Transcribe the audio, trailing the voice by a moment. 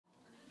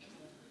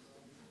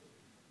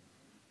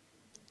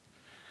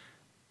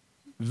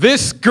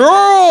This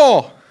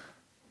girl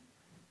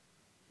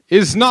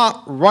is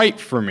not right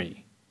for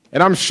me.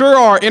 And I'm sure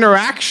our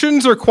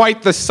interactions are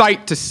quite the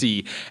sight to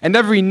see. And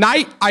every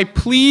night I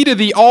plead to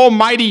the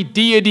almighty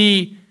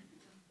deity,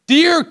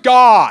 dear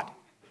God,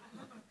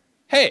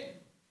 hey,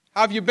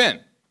 how have you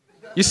been?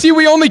 You see,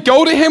 we only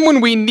go to him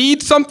when we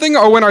need something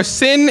or when our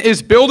sin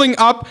is building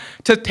up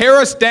to tear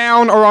us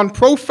down or on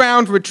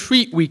profound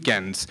retreat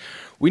weekends.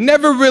 We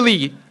never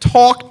really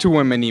talk to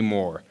him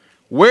anymore.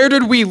 Where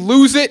did we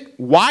lose it?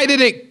 Why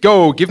did it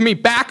go? Give me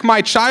back my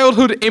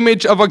childhood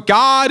image of a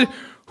God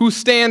who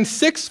stands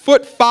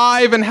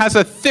 6'5" and has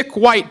a thick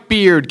white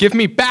beard. Give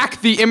me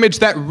back the image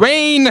that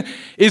rain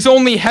is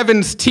only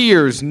heaven's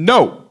tears.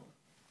 No,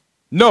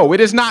 it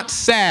is not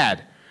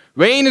sad.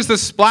 Rain is the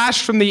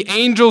splash from the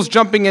angels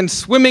jumping in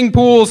swimming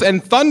pools,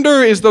 and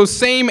thunder is those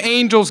same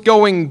angels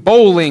going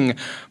bowling.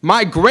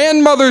 My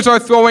grandmothers are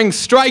throwing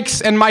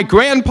strikes, and my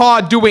grandpa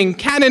doing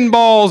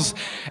cannonballs,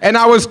 and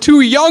I was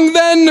too young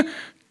then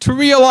to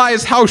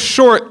realize how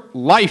short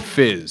life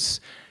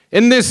is.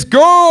 And this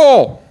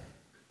girl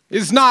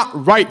is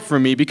not right for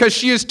me because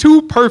she is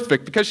too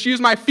perfect, because she is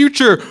my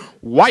future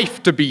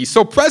wife-to-be.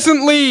 So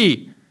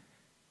presently,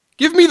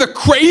 give me the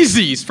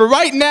crazies. For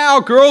right now,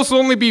 girls will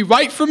only be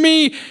right for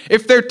me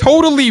if they're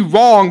totally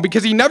wrong,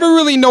 because you never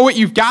really know what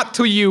you've got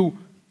till you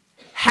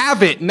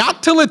have it,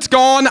 not till it's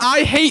gone.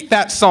 I hate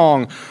that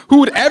song. Who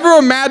would ever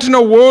imagine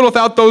a world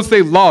without those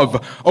they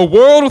love? A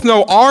world with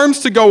no arms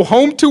to go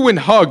home to and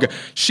hug.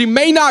 She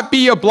may not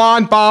be a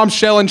blonde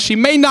bombshell, and she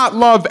may not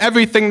love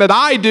everything that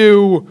I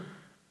do,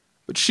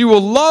 but she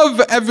will love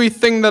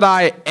everything that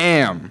I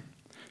am.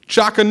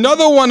 Chalk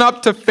another one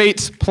up to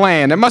fate's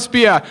plan. It must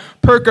be a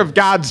perk of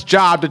God's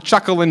job to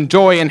chuckle in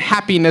joy and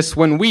happiness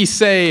when we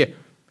say,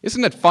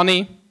 isn't it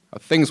funny how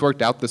things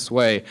worked out this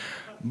way?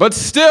 But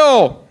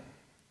still,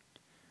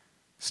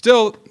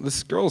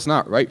 this girl's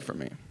not right for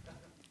me.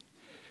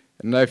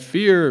 And I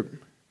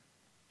fear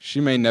she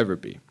may never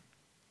be.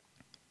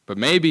 But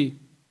maybe,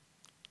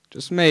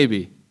 just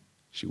maybe,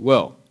 she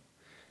will.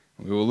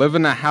 We will live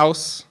in a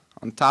house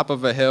on top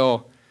of a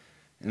hill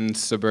in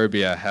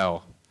suburbia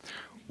hell.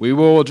 We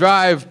will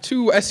drive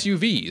 2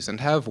 SUVs and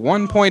have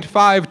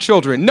 1.5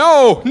 children.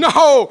 No,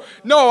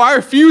 I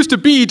refuse to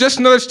be just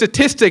another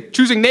statistic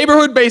choosing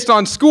neighborhood based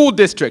on school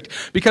district.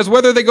 Because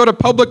whether they go to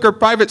public or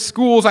private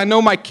schools, I know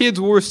my kids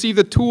will receive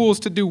the tools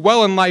to do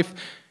well in life.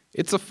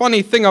 It's a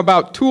funny thing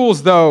about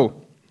tools,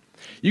 though.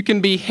 You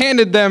can be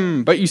handed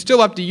them, but you still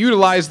have to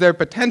utilize their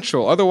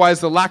potential. Otherwise,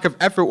 the lack of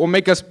effort will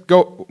make us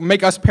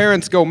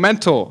parents go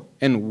mental.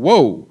 And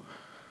whoa,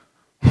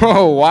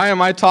 why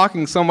am I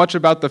talking so much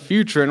about the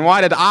future? And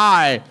why did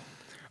I,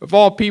 of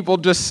all people,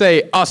 just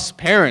say us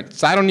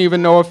parents? I don't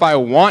even know if I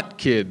want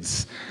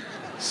kids.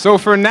 So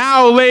for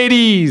now,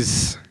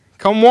 ladies,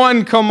 come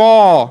one, come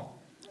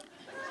all.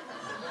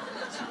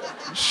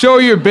 Show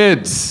your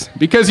bids,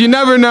 because you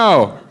never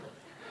know.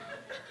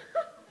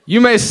 You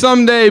may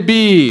someday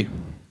be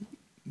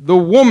the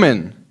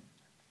woman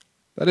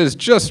that is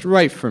just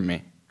right for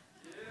me.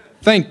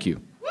 Thank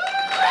you.